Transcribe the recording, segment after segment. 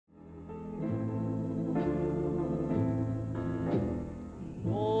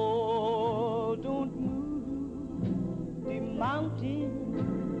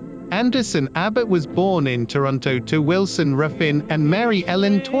Anderson Abbott was born in Toronto to Wilson Ruffin and Mary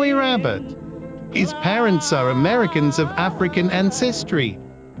Ellen Toyer Abbott. His parents are Americans of African ancestry.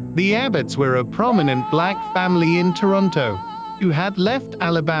 The Abbotts were a prominent black family in Toronto, who had left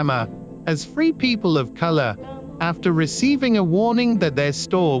Alabama as free people of color after receiving a warning that their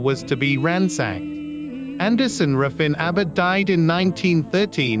store was to be ransacked. Anderson Ruffin Abbott died in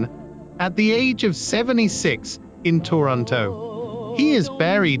 1913 at the age of 76 in Toronto. He is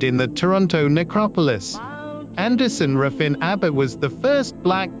buried in the Toronto necropolis. Anderson Ruffin Abbott was the first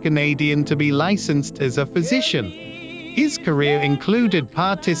black Canadian to be licensed as a physician. His career included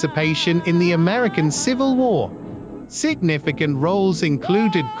participation in the American Civil War. Significant roles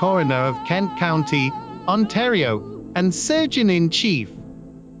included Coroner of Kent County, Ontario, and Surgeon-in-Chief.